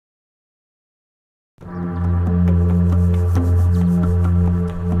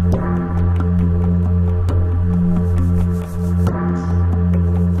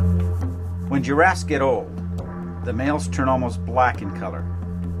When giraffes get old, the males turn almost black in color.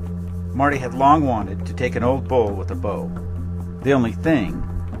 Marty had long wanted to take an old bull with a bow. The only thing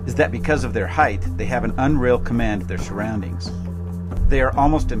is that because of their height, they have an unreal command of their surroundings. They are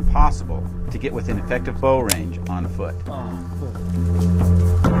almost impossible to get within effective bow range on foot.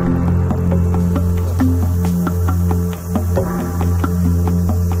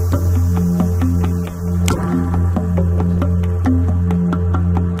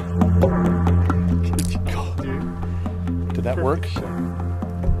 Did that work? He's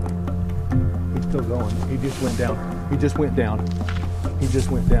still going. He just went down. He just went down. He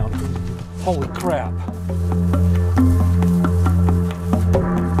just went down. Holy crap.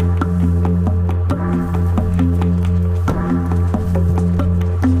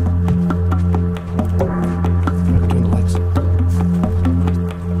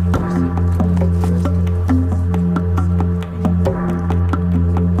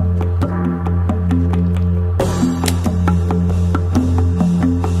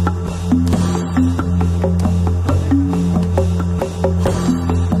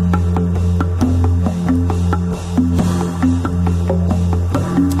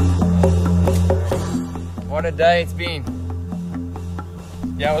 What a day it's been.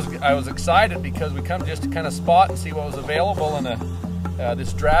 Yeah, I was excited because we come just to kind of spot and see what was available, and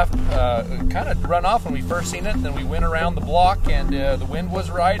this giraffe kind of run off when we first seen it. Then we went around the block, and the wind was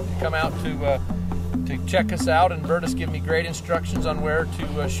right. It come out to check us out, and Bertus gave me great instructions on where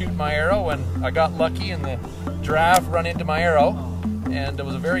to shoot my arrow, and I got lucky, and the giraffe run into my arrow. And it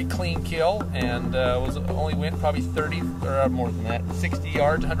was a very clean kill, and only went probably 30 or more than that, 60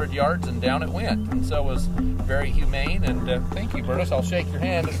 yards, 100 yards, and down it went. And so it was very humane. And thank you, Bertus. I'll shake your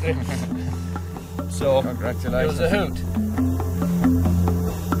hand. So congratulations. It was a hoot.